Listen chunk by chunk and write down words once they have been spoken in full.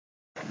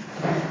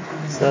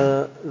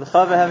the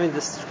Chava, having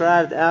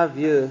described our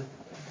view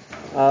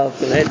of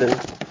Gan Eden,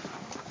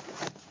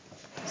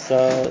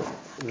 so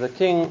the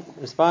king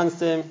responds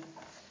to him.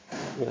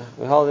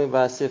 We're holding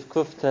by Sif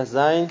Kuf Tes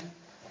Zayin,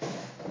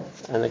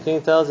 and the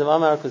king tells him,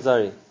 Amar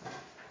Kuzari,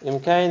 Im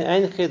Kain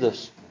Ein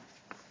Chidush,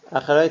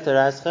 Acharei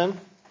Teraschem.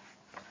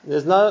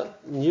 There's no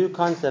new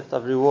concept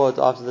of reward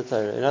after the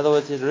Torah. In other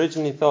words, he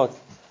originally thought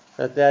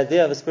that the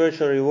idea of a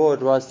spiritual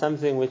reward was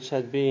something which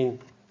had been,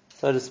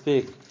 so to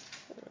speak,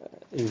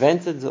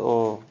 invented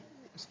or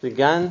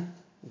begun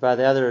by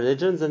the other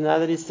religions, and now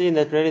that he's seen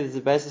that really there's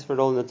a basis for it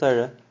all in the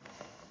Torah,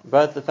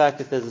 both the fact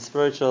that there's a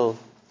spiritual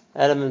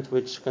element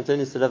which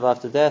continues to live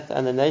after death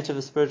and the nature of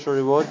a spiritual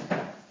reward.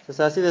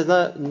 So I see there's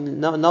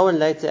no one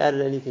later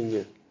added anything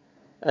new.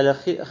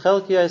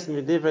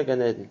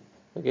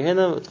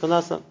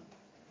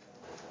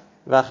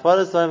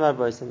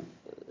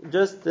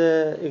 Just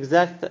the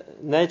exact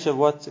nature of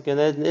what Gan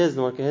Eden is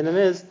and what Gehinnom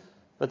is,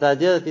 but the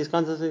idea that these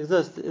concepts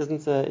exist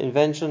isn't an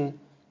invention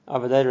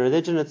of a later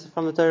religion, it's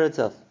from the Torah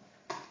itself.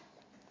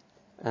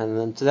 And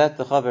then to that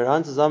the Chaver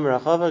answers, Amar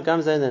HaChaver,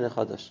 Gam Zayin Ein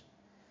Chadash.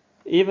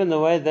 Even the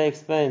way they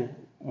explain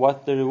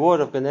what the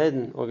reward of Gan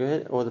Eden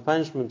or the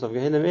punishment of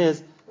Gehinnom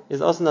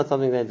is also not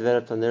something they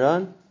developed on their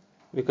own,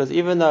 because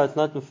even though it's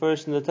not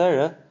mufurish in the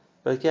Torah,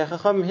 but Ki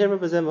HaChacham Hirma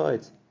B'zeh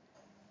Ma'od.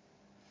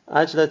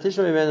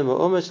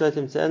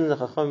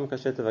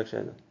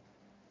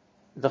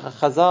 The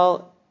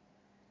Chazal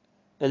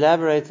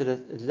elaborated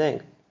at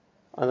length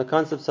on the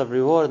concepts of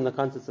reward and the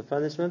concepts of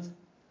punishment,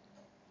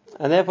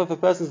 and therefore if a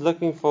person is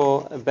looking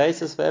for a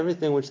basis for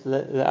everything which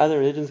the other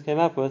religions came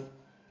up with,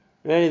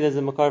 really there's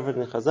a makar for it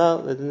in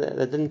Chazal.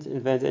 They didn't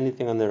invent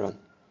anything on their own.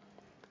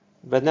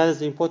 But now there's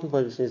the important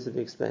point which needs to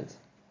be explained,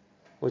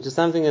 which is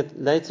something that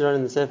later on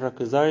in the Sefer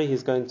HaKuzari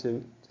he's going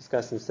to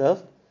discuss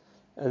himself,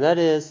 and that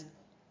is,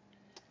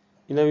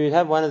 we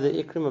have one of the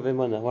ikrim of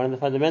Emunah, one of the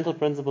fundamental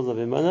principles of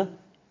Emunah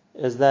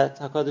is that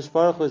HaKadosh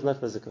Baruch Hu is not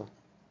physical.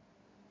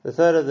 The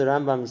third of the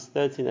Rambam is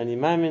 13, and he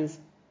means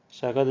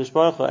HaKadosh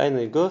Baruch Hu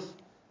ein guf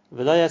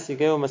v'lo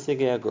yasigeu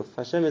masigei guf.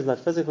 Hashem is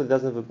not physical, he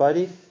doesn't have a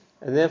body,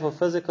 and therefore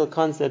physical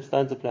concepts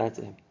don't apply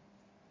to him.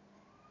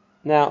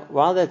 Now,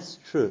 while that's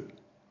true,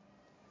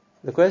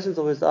 the question is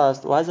always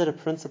asked, why is it a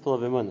principle of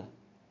Emunah?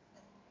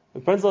 The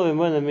principle of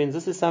Emunah means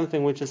this is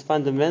something which is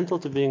fundamental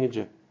to being a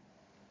Jew.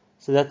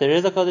 So that there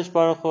is a Kadosh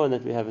Baruch Hu, and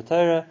that we have a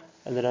Torah,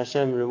 and that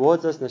Hashem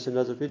rewards us, and Hashem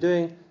knows what we're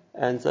doing,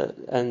 and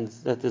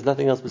that there's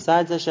nothing else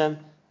besides Hashem,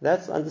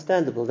 that's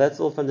understandable. That's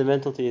all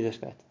fundamental to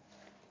Yiddishkeit.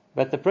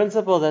 But the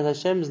principle that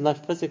Hashem is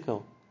not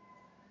physical,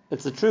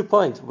 it's a true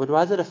point, but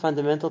why is it a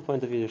fundamental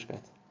point of Yiddishkeit?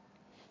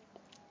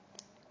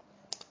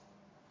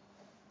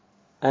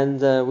 And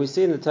we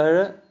see in the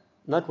Torah,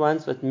 not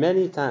once, but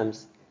many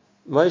times,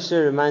 Moshe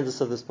reminds us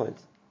of this point.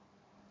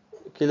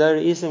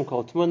 Kilari Isim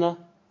called Tmuna,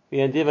 we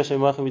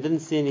didn't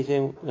see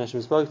anything when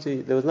Hashem spoke to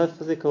you. There was no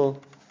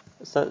physical,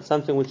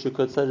 something which you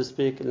could, so to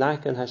speak,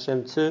 liken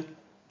Hashem to,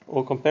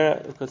 or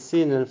compare, you could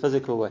see in a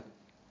physical way.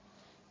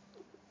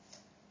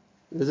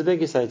 There's a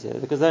big insight here.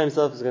 The Kuzari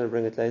himself is going to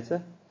bring it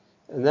later,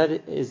 and that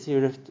is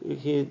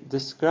he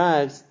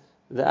describes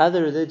the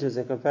other religions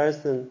in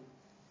comparison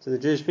to the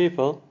Jewish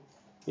people.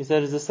 He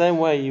said it's the same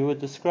way you would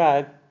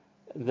describe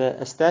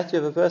a statue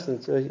of a person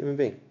to a human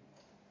being.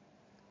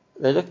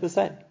 They look the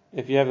same.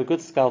 If you have a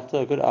good sculptor,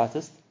 a good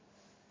artist,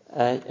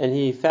 and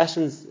he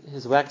fashions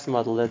his wax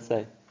model, let's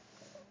say,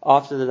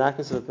 after the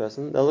likeness of a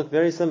person, they'll look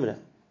very similar.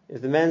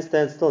 If the man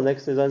stands still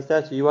next to his own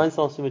statue, you won't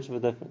tell too much of a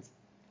difference.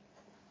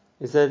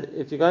 He said,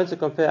 if you're going to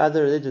compare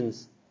other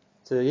religions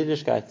to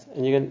Yiddishkeit,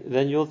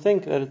 then you'll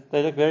think that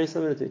they look very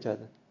similar to each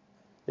other.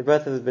 They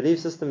both have a belief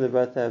system, they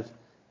both have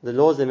the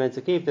laws they're meant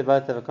to keep, they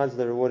both have a concept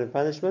of reward and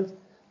punishment.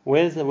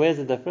 Where's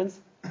the difference?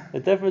 The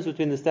difference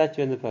between the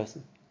statue and the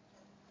person.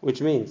 Which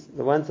means,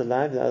 the one's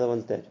alive, the other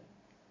one's dead.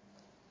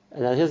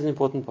 And now here's an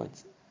important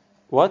point.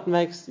 What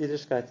makes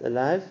Yiddishkeit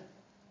alive,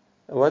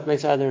 and what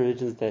makes other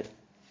religions dead?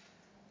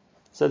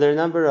 So there are a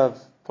number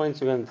of points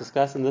we're going to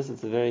discuss in this.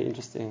 It's a very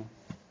interesting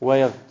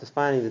way of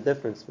defining the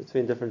difference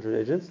between different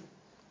religions.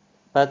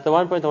 But the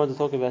one point I want to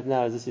talk about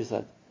now is this you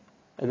said.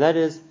 And that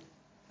is,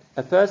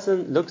 a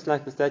person looks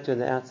like the statue on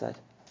the outside.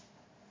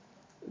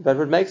 But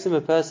what makes him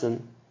a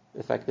person,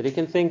 the fact that he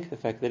can think, the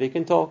fact that he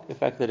can talk, the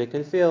fact that he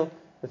can feel,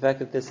 the fact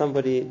that there's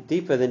somebody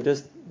deeper than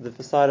just the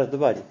facade of the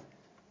body.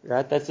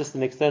 Right? That's just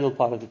an external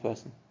part of the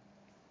person.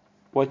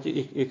 What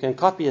you can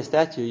copy a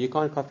statue, you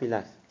can't copy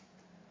life.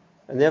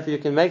 And therefore you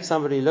can make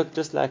somebody look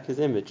just like his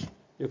image.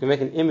 You can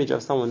make an image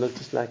of someone look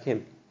just like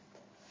him.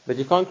 But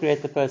you can't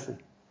create the person.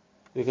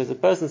 Because the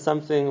person is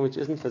something which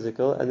isn't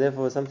physical, and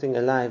therefore something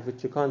alive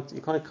which you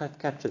can't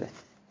capture that.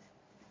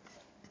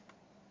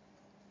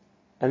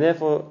 And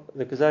therefore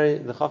the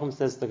Chacham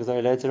says to the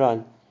Kuzari later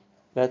on,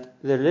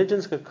 that the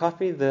religions could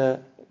copy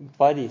the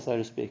body, so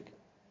to speak,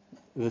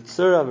 the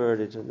tzura of a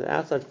religion, the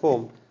outside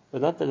form,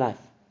 but not the life.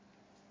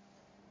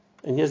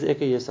 And here's the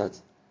Ikar Yesod.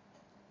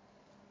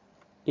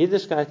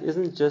 Yiddishkeit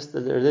isn't just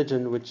a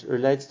religion which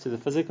relates to the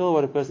physical,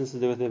 what a person has to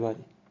do with their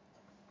body.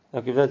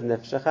 Like we've learned in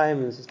Nefesh HaChaim,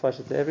 and this is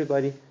partial to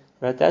everybody,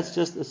 right? That's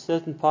just a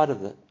certain part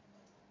of it.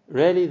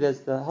 really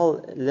there's the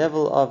whole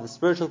level of the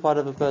spiritual part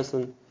of a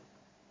person,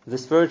 the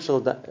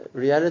spiritual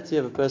reality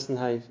of a person,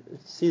 how he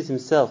sees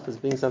himself as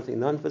being something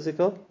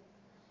non-physical,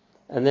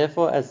 and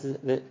therefore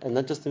and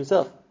not just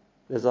himself.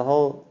 There's a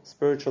whole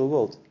spiritual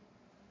world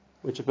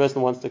which a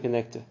person wants to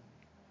connect to.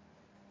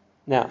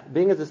 Now,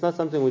 being as it's not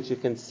something which you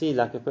can see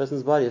like a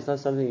person's body, it's not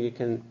something you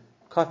can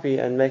copy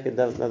and make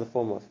another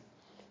form of.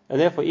 And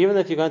therefore, even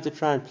if you're going to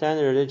try and plan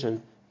a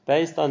religion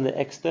based on the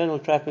external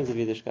trappings of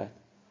Yiddishkeit,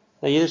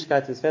 now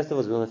Yiddishkeit has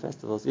festivals, we'll have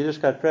festivals.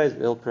 Yiddishkeit prays,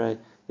 we'll pray.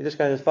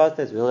 Yiddishkeit has fast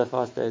days, we'll have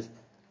fast days.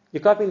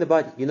 You're copying the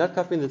body. You're not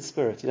copying the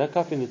spirit. You're not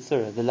copying the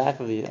tzura, the life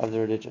of the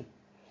religion.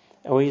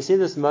 And where you see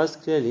this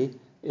most clearly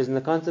is in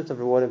the concept of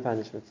reward and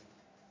punishment.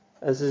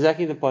 And this is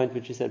exactly the point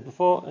which he said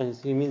before, and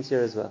he means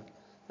here as well.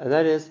 And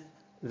that is,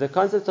 the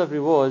concept of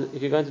reward,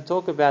 if you're going to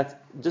talk about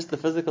just the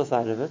physical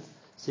side of it,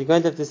 so you're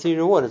going to have to see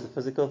reward as a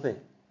physical thing.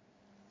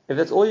 If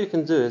that's all you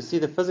can do is see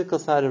the physical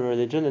side of a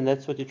religion, and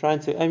that's what you're trying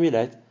to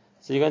emulate,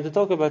 so you're going to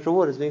talk about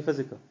reward as being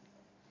physical.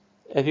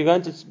 But if you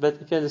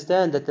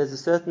understand that there's a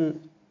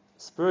certain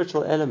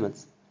spiritual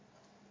element,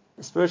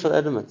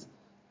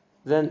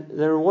 then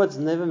the reward's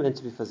never meant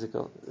to be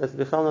physical. That's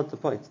not the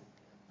point.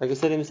 Like he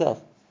said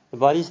himself, the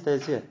body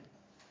stays here.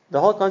 The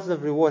whole concept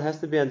of reward has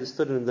to be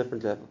understood on a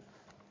different level.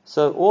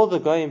 So all the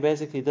Goyim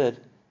basically did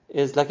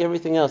is, like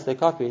everything else they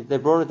copied, they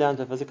brought it down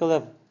to a physical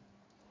level.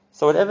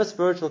 So whatever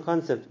spiritual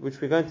concept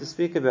which we're going to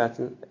speak about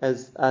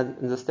as an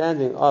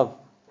understanding of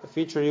a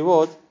future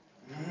reward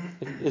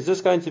is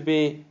just going to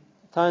be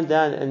toned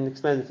down and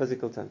explained in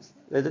physical terms.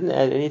 They didn't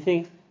add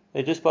anything,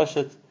 they just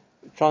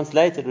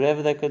translated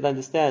whatever they could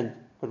understand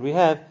what we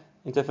have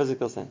into a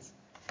physical sense.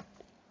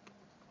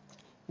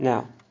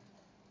 Now,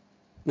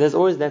 there's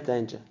always that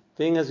danger.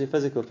 Being as we're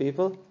physical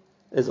people,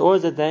 there's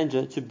always a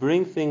danger to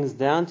bring things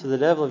down to the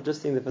level of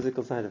just seeing the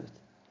physical side of it,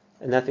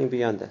 and nothing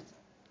beyond that.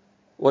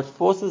 What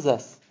forces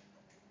us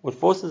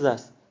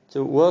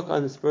to work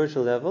on the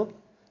spiritual level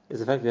is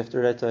the fact we have to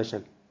relate to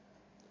Hashem.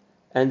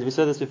 And we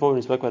said this before when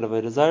we spoke about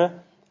Avodah Zarah.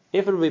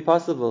 If it would be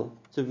possible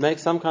to make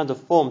some kind of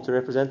form to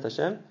represent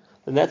Hashem,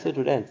 then that's where it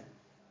would end.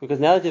 Because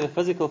now that you have a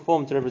physical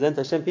form to represent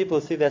Hashem, people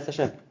will see that's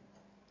Hashem.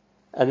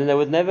 And then they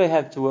would never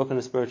have to work on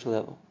a spiritual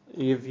level.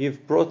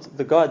 You've brought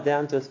the God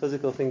down to its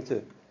physical thing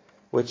too,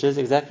 which is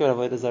exactly what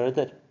Avodah Zarah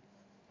did.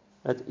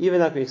 But even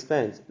like we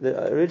explained,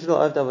 the original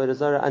Avodah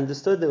Zarah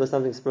understood there was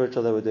something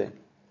spiritual they were doing.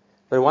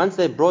 But once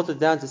they brought it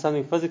down to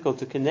something physical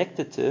to connect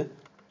it to,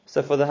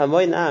 so for the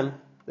Hamoin Am,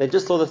 they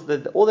just saw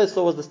this, all they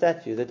saw was the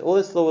statue, all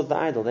they saw was the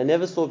idol. They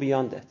never saw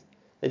beyond that.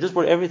 They just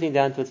brought everything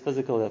down to its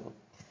physical level.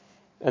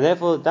 And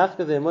therefore, Dafka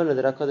the Emunah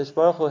that HaKadosh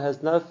Baruch Hu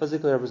has no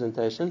physical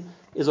representation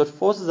is what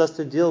forces us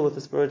to deal with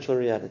the spiritual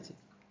reality.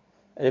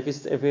 And if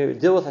we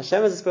deal with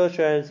Hashem as a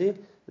spiritual reality,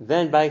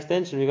 then by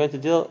extension we're going to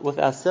deal with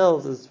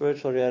ourselves as a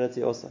spiritual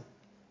reality also.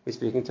 We're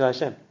speaking to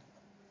Hashem.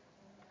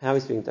 How are we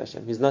speaking to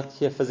Hashem? He's not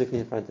here physically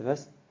in front of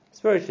us.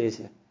 Spiritually he's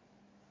here.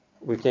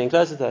 We're getting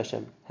closer to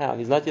Hashem. How?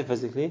 He's not here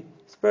physically,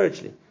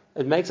 spiritually.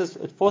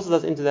 It forces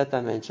us into that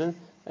dimension,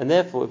 and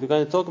therefore, if we're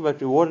going to talk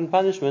about reward and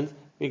punishment,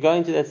 we're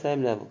going to that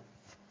same level.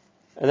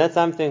 And that's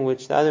something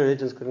which the other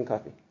religions couldn't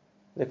copy.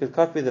 They could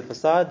copy the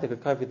facade, they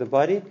could copy the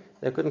body,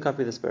 they couldn't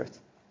copy the spirit.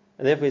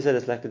 And therefore he said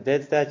it's like a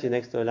dead statue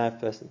next to a live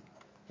person.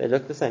 They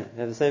look the same,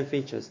 they have the same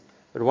features.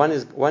 But one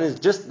is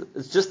just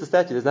the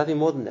statue, there's nothing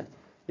more than that.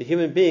 The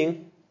human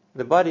being,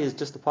 the body is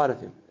just a part of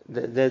him.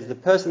 There's the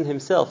person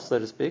himself, so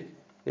to speak,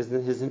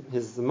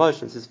 his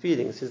emotions, his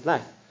feelings, his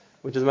life,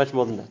 which is much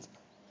more than that.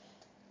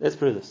 Let's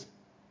prove this.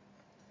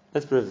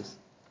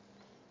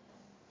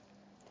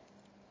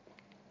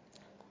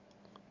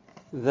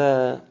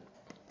 The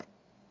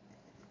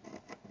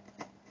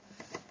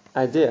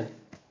idea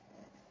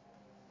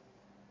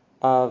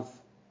of,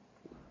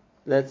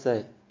 let's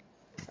say,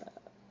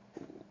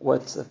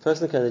 what a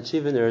person can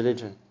achieve in a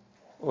religion,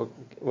 or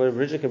what a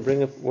religion can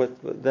bring up,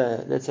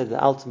 let's say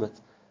the ultimate,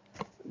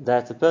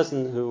 that a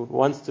person who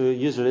wants to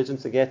use religion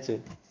to get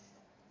to,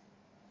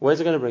 where's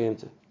it going to bring him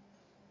to?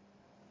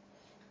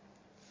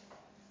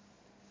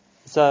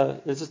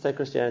 So let's just take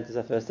Christianity as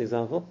our first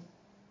example.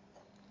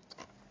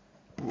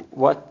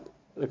 What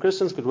the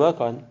Christians could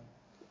work on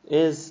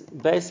is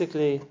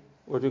basically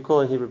what we call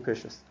in Hebrew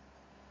precious,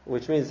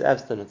 which means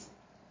abstinence.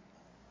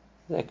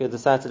 They could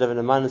decide to live in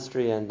a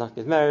monastery and not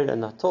get married and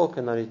not talk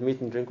and not eat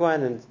meat and drink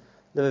wine and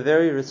live a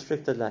very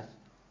restricted life.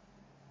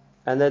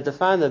 And they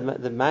define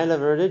the mile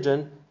of a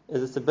religion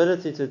is its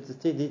ability to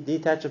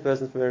detach a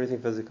person from everything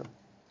physical.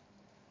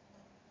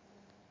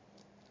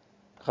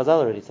 Chazal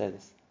already say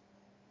this.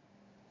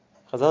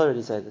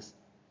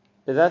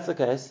 If that's the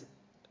case,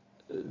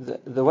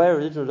 the way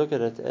religion would look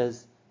at it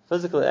is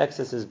physical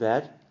access is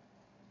bad,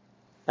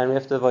 and we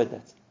have to avoid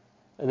that.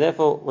 And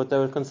therefore, what they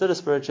would consider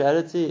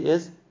spirituality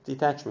is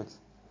detachment.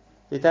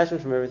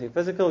 Detachment from everything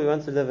physical. We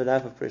want to live a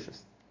life of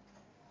precious.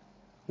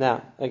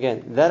 Now,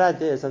 again, that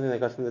idea is something they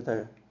got from the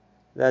Torah.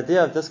 The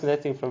idea of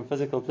disconnecting from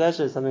physical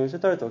pleasure is something which the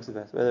Torah talks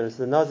about, whether it's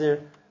the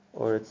Nazir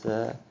or it's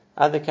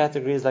other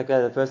categories like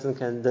that. A person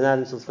can deny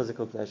themselves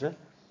physical pleasure,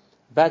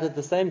 but at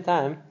the same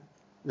time,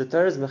 the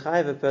Torah is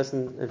mechayev a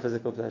person in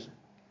physical pleasure.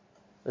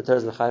 The Torah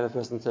is mechayev a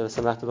person to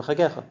samachta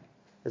b'chagecha.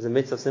 There's a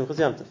mitzvah of simchas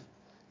yom tov.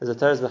 The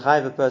Torah is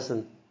mechayev a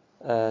person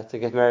to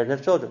get married and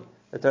have children.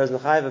 The Torah is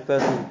mechayev a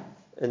person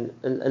in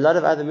a lot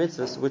of other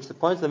mitzvahs, which the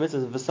point of the mitzvah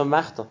is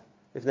v'samachta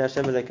if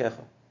Hashem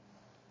elekecha.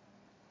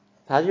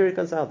 How do you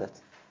reconcile that?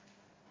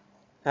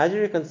 How do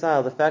you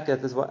reconcile the fact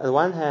that on the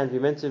one hand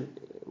we're meant to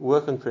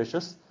work on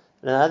precious,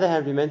 and on the other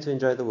hand we're meant to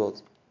enjoy the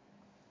world,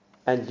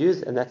 and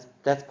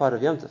that's part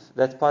of Yom Tov.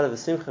 That's part of the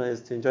simcha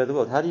is to enjoy the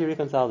world. How do you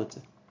reconcile the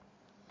two?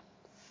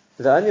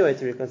 The only way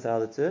to reconcile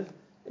the two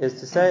is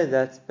to say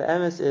that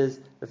Be'emes is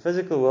the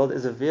physical world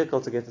is a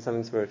vehicle to get to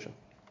something spiritual,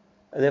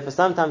 and therefore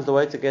sometimes the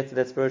way to get to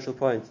that spiritual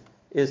point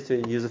is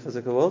to use the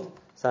physical world.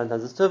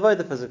 Sometimes it's to avoid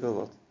the physical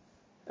world,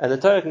 and the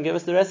Torah can give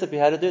us the recipe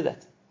how to do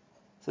that.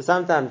 So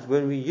sometimes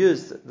when we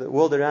use the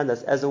world around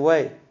us as a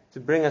way to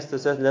bring us to a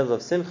certain level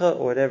of simcha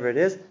or whatever it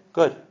is,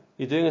 good.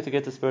 You're doing it to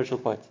get to a spiritual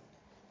point.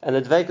 And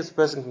the dveikus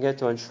person can get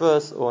to on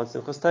Shavuos or on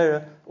Simchas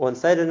Torah or on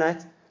Seder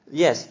night,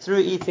 yes, through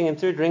eating and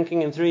through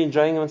drinking and through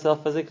enjoying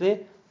himself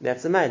physically,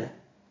 that's a meilah.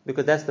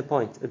 Because that's the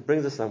point. It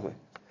brings us somewhere.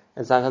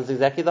 And sometimes it's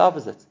exactly the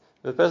opposite.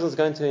 If a person is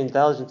going to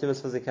indulge in too much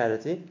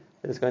physicality,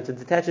 then it's going to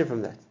detach him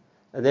from that.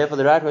 And therefore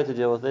the right way to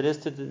deal with it is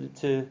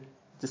to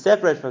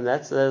separate from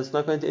that so that it's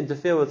not going to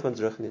interfere with one's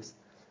ruchnius.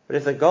 But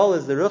if the goal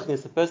is the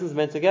ruchnius the person is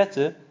meant to get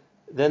to,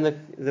 then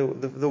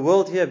the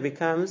world here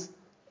becomes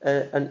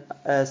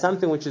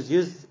something which is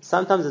used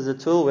sometimes as a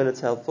tool when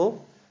it's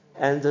helpful,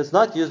 and it's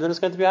not used when it's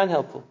going to be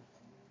unhelpful.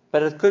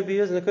 But it could be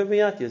used and it could be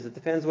not used. It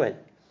depends when.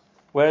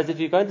 Whereas if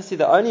you're going to see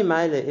the only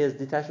meilah is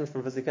detachment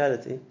from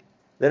physicality,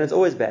 then it's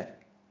always bad.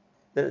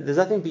 There's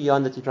nothing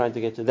beyond that you're trying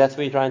to get to. That's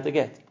where you're trying to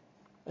get.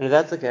 And if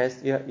that's the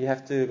case, you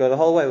have to go the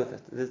whole way with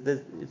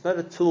it. It's not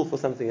a tool for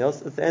something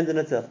else. It's the end in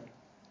itself.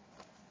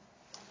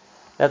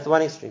 That's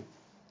one extreme.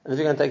 And if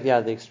you're going to take the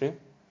other extreme,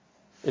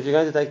 if you're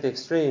going to take the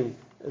extreme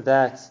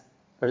that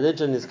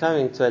religion is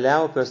coming to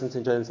allow a person to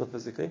enjoy himself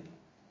physically,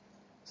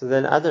 so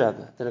then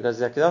then it goes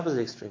exactly the opposite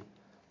extreme.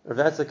 If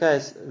that's the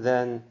case,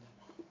 then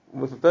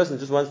if a person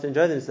just wants to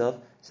enjoy himself,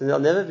 so there'll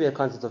never be a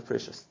concept of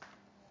precious.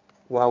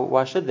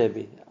 Why should there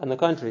be? On the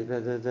contrary,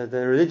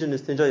 the religion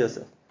is to enjoy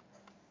yourself.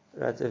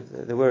 Right? If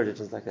there were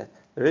religions like that.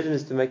 The religion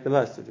is to make the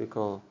most, what we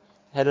call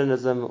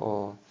hedonism,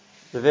 or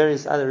the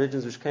various other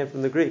religions which came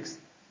from the Greeks.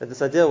 That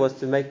this idea was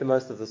to make the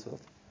most of this world.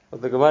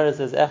 What the Gemara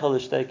says, Echel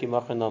ishteiki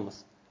machin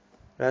namas.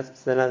 Right?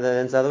 So then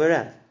it's the other way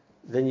around.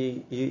 Then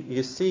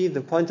you see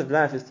the point of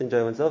life is to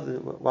enjoy oneself.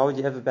 Why would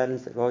you ever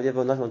balance it? Why would you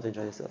ever not want to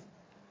enjoy yourself?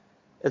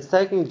 It's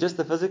taking just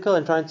the physical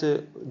and trying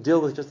to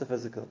deal with just the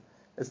physical.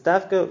 It's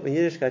dafka in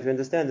Yiddishkeit we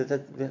understand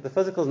that the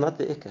physical is not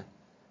the ikka.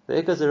 The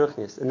ikka is the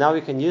ruchnius. And now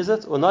we can use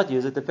it or not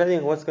use it depending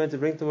on what's going to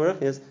bring to more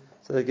ruchnius,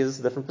 so that gives us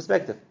a different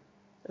perspective.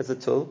 It's a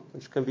tool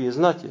which can be used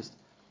or not used.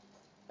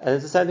 And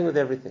it's the same thing with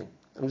everything.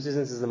 I'm just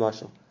using this as a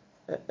marshal.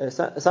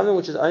 Something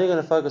which is only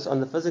going to focus on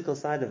the physical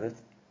side of it,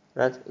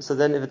 right? So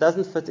then if it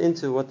doesn't fit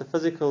into what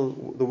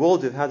the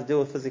world of how to deal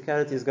with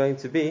physicality is going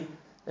to be, it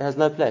has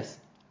no place.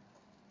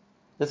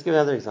 Let's give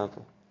another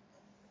example.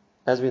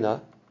 As we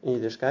know, in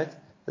Yiddishkeit,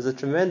 there's a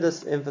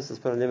tremendous emphasis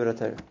put on Limud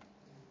HaTorah.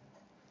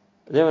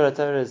 Limud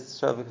HaTorah is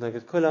Shavik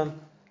Nagid Kulam.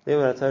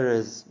 Limud HaTorah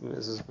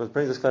is what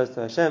brings us close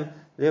to Hashem.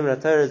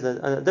 Limud HaTorah is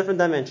a different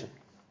dimension.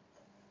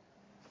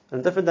 On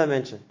a different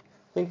dimension.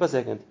 Think for a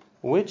second.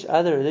 Which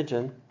other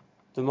religion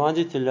demands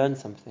you to learn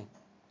something?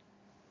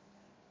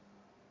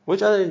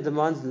 Which other religion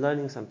demands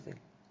learning something?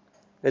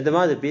 They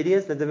demand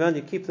obedience, they demand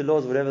you keep the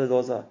laws, whatever the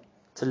laws are.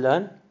 To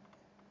learn,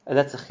 and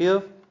that's a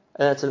chiyuv,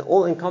 and that's an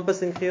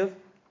all-encompassing chiyuv,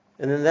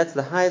 and then that's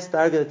the highest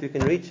target that we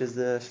can reach, is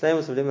the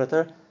shleimus of Limud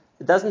HaTorah.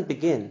 It doesn't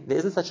begin. There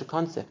isn't such a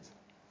concept.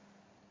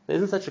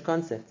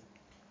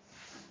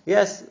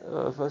 Yes,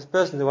 for a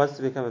person who wants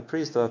to become a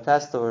priest or a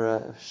pastor or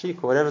a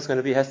sheikh or whatever it's going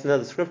to be, has to know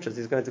the scriptures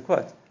he's going to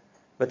quote.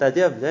 But the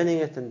idea of learning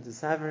it and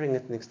deciphering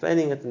it and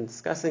explaining it and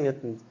discussing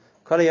it and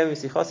kol hayom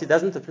yisichosi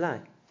doesn't apply.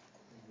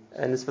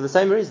 And it's for the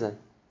same reason.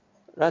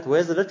 Right?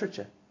 Where's the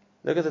literature?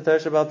 Look at the Torah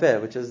Sheba'al Peh,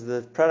 which is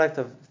the product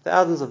of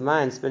thousands of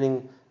minds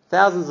spending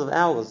thousands of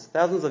hours,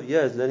 thousands of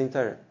years learning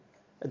Torah.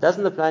 It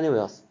doesn't apply anywhere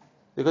else.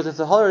 Because if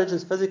the whole religion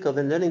is physical,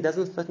 then learning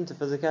doesn't fit into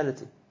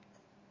physicality.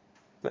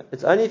 But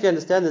it's only if you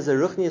understand there's a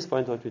ruchnius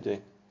point to what we're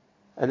doing.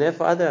 And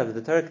therefore,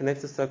 the Torah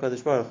connects us to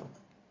HaKadosh Baruch Hu.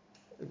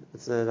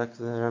 It's like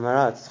the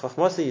Ramara, it's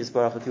Chachmasi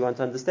Yisbarach, if you want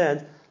to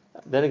understand,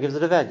 then it gives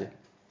it a value.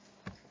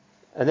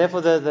 And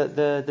therefore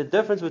the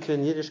difference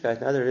between Yiddishkeit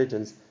and other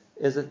religions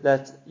is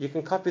that you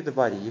can copy the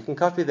body, you can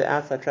copy the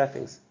outside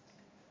trappings.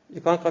 You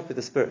can't copy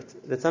the spirit.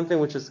 That's something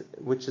which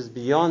is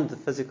beyond the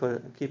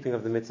physical keeping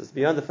of the mitzvahs,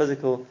 beyond the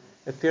physical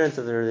appearance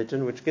of the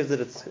religion, which gives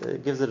it its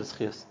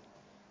chiyus.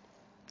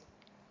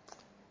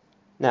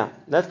 Now,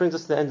 that brings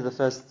us to the end of the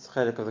first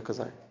chelik of the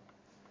Kuzari.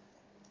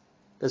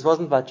 This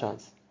wasn't by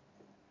chance.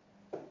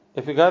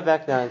 If we go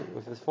back now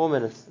with 5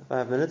 minutes,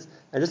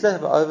 and just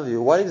have an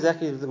overview, where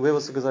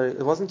was the Kuzari?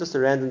 It wasn't just a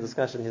random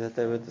discussion here that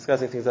they were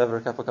discussing things over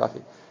a cup of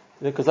coffee.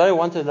 The Kuzari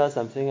wanted to know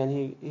something,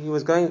 and he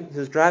was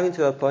driving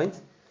to a point,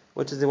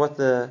 which is what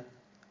the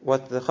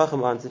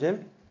Chacham answered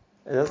him,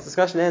 And this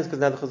discussion ends because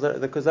now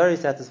the Kuzari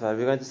is satisfied.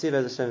 We're going to see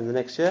Be'ez Hashem in the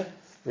next year, when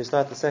we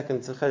start the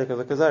second chelik of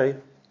the Kuzari,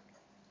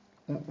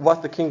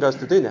 what the king goes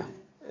to do now.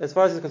 As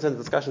far as he's concerned, the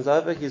discussion's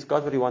over. He's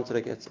got what he wanted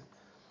to get to.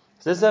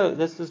 So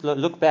let's just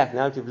look back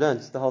now that we've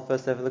learned the whole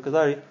first half of the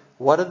Kuzari.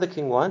 What did the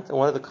king want, and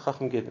what did the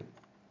Chacham give him?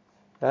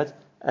 Right?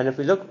 And if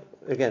we look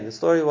again, the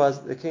story was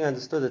the king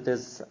understood that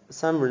there's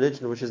some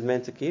religion which is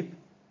meant to keep.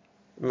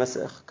 Some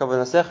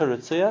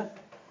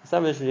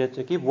religion you have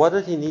to keep. What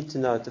did he need to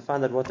know to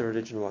find out what the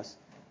religion was?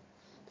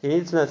 He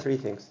needed to know three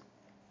things.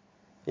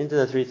 And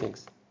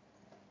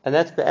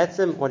that's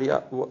be'etzim,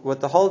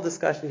 what the whole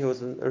discussion here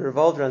was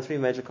revolved around three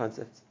major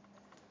concepts.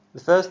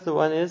 The first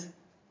one is,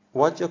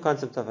 what's your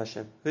concept of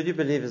Hashem? Who do you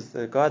believe is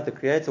the God, the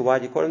Creator? Why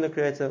do you call Him the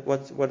Creator?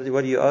 What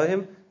do you owe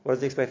Him? What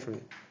does He expect from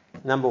you?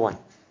 Number one.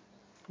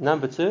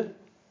 Number two,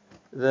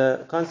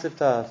 the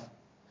concept of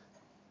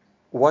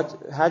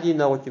how do you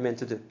know what you're meant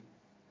to do?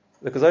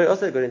 Because I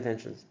also had good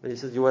intentions, but he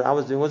says what I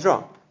was doing was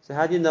wrong. So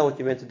how do you know what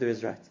you're meant to do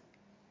is right?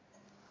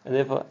 And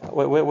therefore,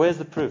 where's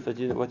the proof that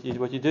what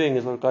you're doing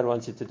is what God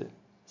wants you to do?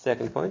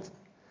 Second point.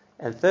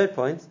 And third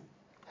point,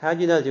 how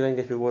do you know that you're going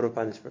to get reward or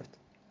punished for it?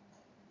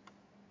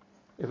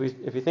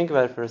 If you think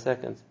about it for a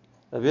second,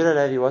 Rabbi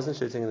Levi wasn't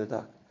shooting in the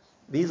dark.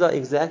 These are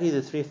exactly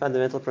the three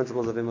fundamental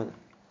principles of Emunah.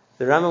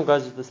 The Rambam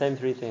goes with the same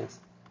three things.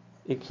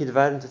 He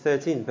divided into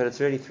 13, but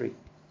it's really three.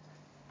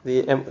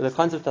 The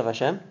concept of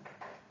Hashem,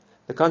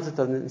 the concept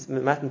of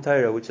Matan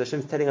Torah, which Hashem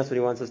is telling us what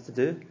He wants us to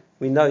do.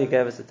 We know He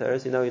gave us the Torah,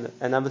 so we know.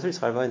 And number three,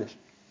 Schar V'Onesh.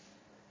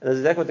 And that's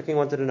exactly what the king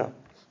wanted to know.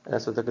 And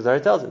that's what the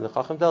Kuzari tells him, the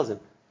Chacham tells him.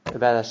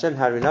 About Hashem,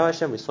 how do we know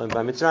Hashem? We saw Him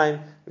by Mitzrayim,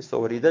 we saw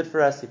what He did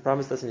for us, He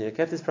promised us and He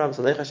kept His promise.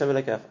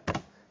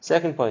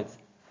 Second point,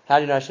 how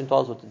do you know Hashem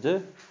told us what to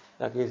do?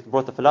 Like He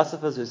brought the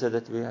philosophers who said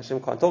that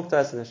Hashem can't talk to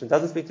us and Hashem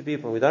doesn't speak to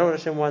people, we don't know what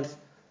Hashem wants.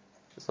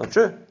 It's not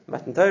true.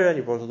 Matan Torah, and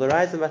He brought all the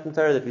rights of Matan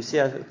Torah that we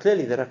see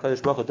clearly that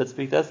HaKadosh Baruch Hu did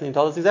speak to us and He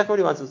told us exactly what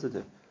He wants us to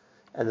do.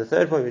 And the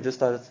third point we just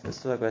started to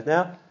talk about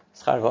now,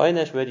 Schar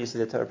V'Onesh, where do you see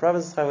the Torah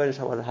province Schar V'Onesh?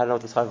 How do you know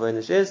what the Schar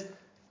V'Onesh is?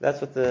 That's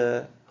what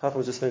the Chacham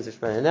was just finished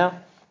explaining now,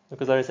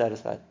 because they're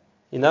satisfied.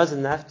 He knows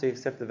enough to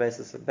accept the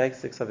basics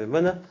of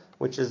Emunah,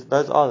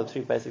 those are the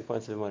three basic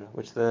points of Emunah,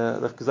 which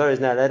the Kuzari is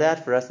now laid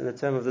out for us in the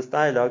term of this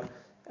dialogue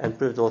and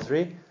proved all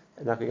three.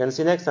 And like we're going to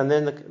see next time,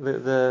 then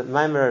the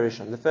Maimar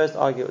Rishon, the first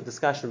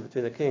discussion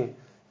between the king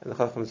and the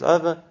Chacham is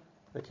over.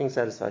 The king's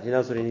satisfied. He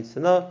knows what he needs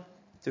to know.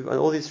 On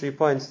all these 3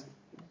 points,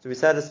 to be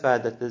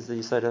satisfied that there's the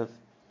Yisod of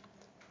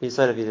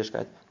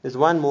Yiddishkeit. There's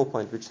one more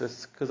point which the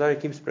Kuzari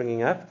keeps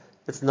bringing up.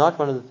 It's not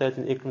one of the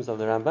 13 ikrams of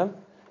the Rambam,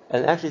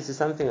 and actually this is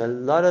something a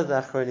lot of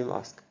the Achronim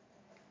ask.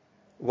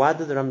 Why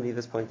did the Rambam leave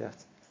this point out?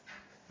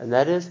 And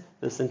that is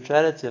the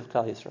centrality of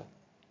Klal Yisrael.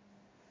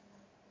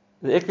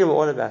 The ikram are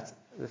all about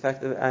the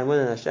fact that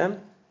Emunah in Hashem,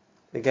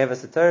 He gave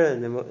us the Torah,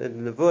 and the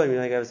Nevuah, and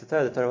He gave us the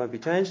Torah won't be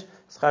changed.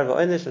 Schar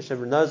V'Onesh,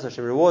 Hashem knows,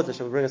 Hashem rewards,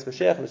 Hashem will bring us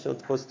Mashiach, and Hashem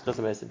will cause Tchilas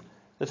HaMeisim.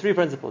 The 3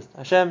 principles: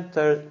 Hashem,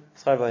 Torah,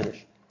 Schar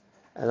V'Onesh.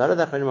 And a lot of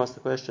the Achronim ask the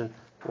question,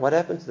 what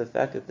happened to the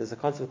fact that there's a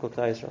concept called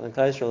Klal Yisrael, and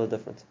Klal Yisrael are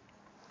different?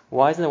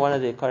 Why isn't it one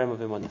of the Ikarim of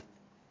Emunah?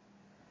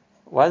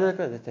 Why isn't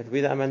it that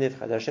we the Aman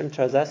Yivchad, Hashem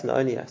chose us and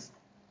only us?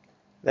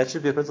 That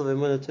should be a principle of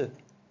Emunah too.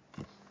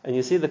 And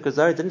you see the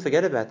Kuzari didn't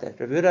forget about that.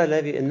 Rabbi Yehuda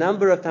Levi a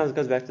number of times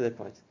goes back to that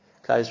point.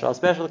 Klal Yisrael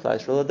special, Klal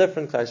Yisrael are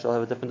different, Klal Yisrael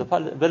have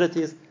different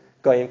abilities,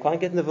 Goyim can't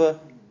get Nevuah.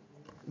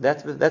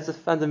 That's a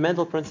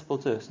fundamental principle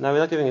too. So now we're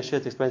not giving a shir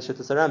to explain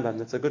Shittas Rambam.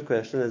 That's a good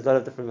question. There's a lot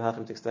of different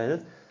Mahachim to explain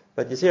it.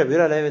 But you see, Rabbi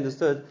Yehuda Levi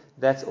understood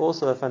that's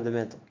also a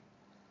fundamental.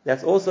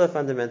 That's also a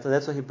fundamental.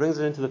 That's why he brings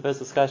it into the first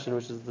discussion,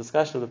 which is the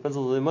discussion of the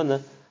principle of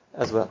Emunah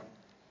as well.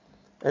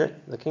 And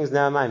the king's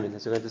now a Maimin,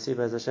 as we're going to see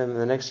by Hashem in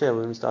the next year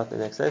when we start the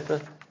next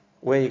Sefer.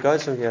 Where he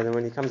goes from here, and then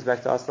when he comes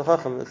back to ask the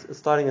Chacham, it's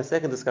starting a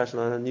second discussion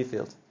on a new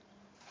field.